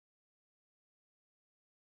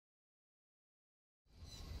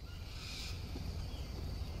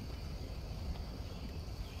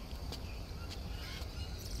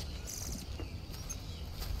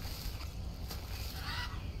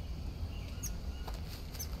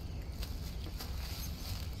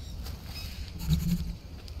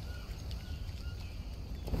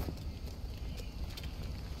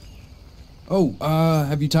Oh,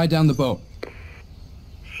 have you tied down the boat?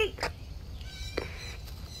 See.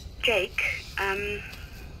 Jake, I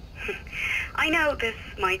know this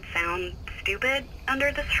might sound stupid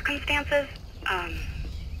under the circumstances,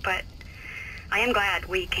 but I am glad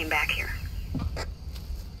we came back here.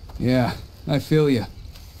 Yeah, I feel you.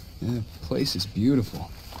 The place is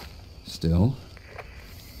beautiful. Still,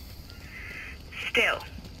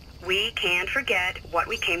 we can't forget what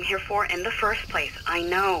we came here for in the first place, I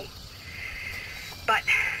know. But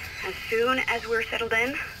as soon as we're settled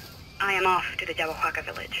in, I am off to the Jabahaka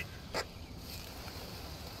village.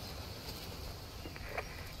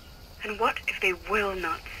 And what if they will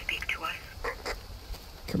not speak to us?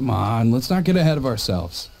 come on, let's not get ahead of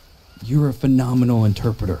ourselves. You're a phenomenal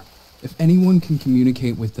interpreter. If anyone can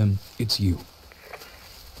communicate with them, it's you.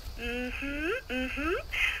 Good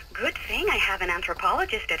thing I have an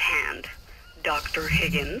anthropologist at hand, Dr.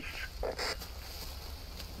 Higgins.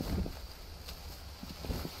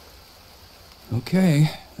 Okay,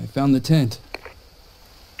 I found the tent.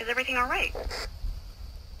 Is everything all right?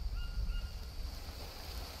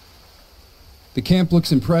 The camp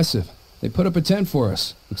looks impressive. They put up a tent for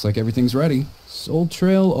us. Looks like everything's ready. Soul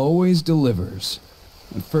Trail always delivers.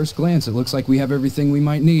 At first glance, it looks like we have everything we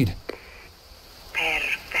might need.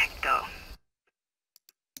 Perfecto.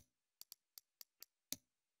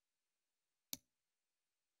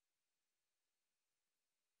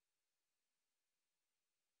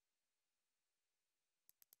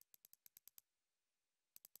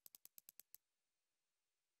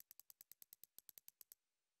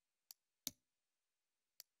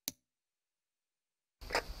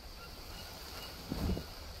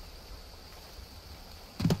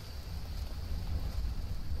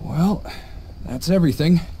 Well, that's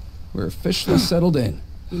everything. We're officially settled in.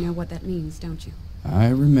 You know what that means, don't you? I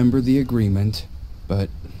remember the agreement, but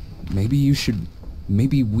maybe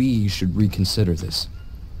we should reconsider this.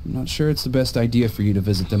 I'm not sure it's the best idea for you to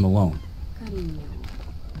visit them alone. Cariño.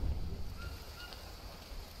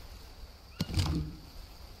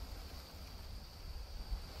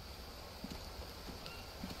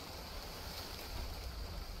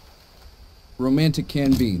 Romantic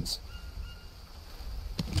canned beans.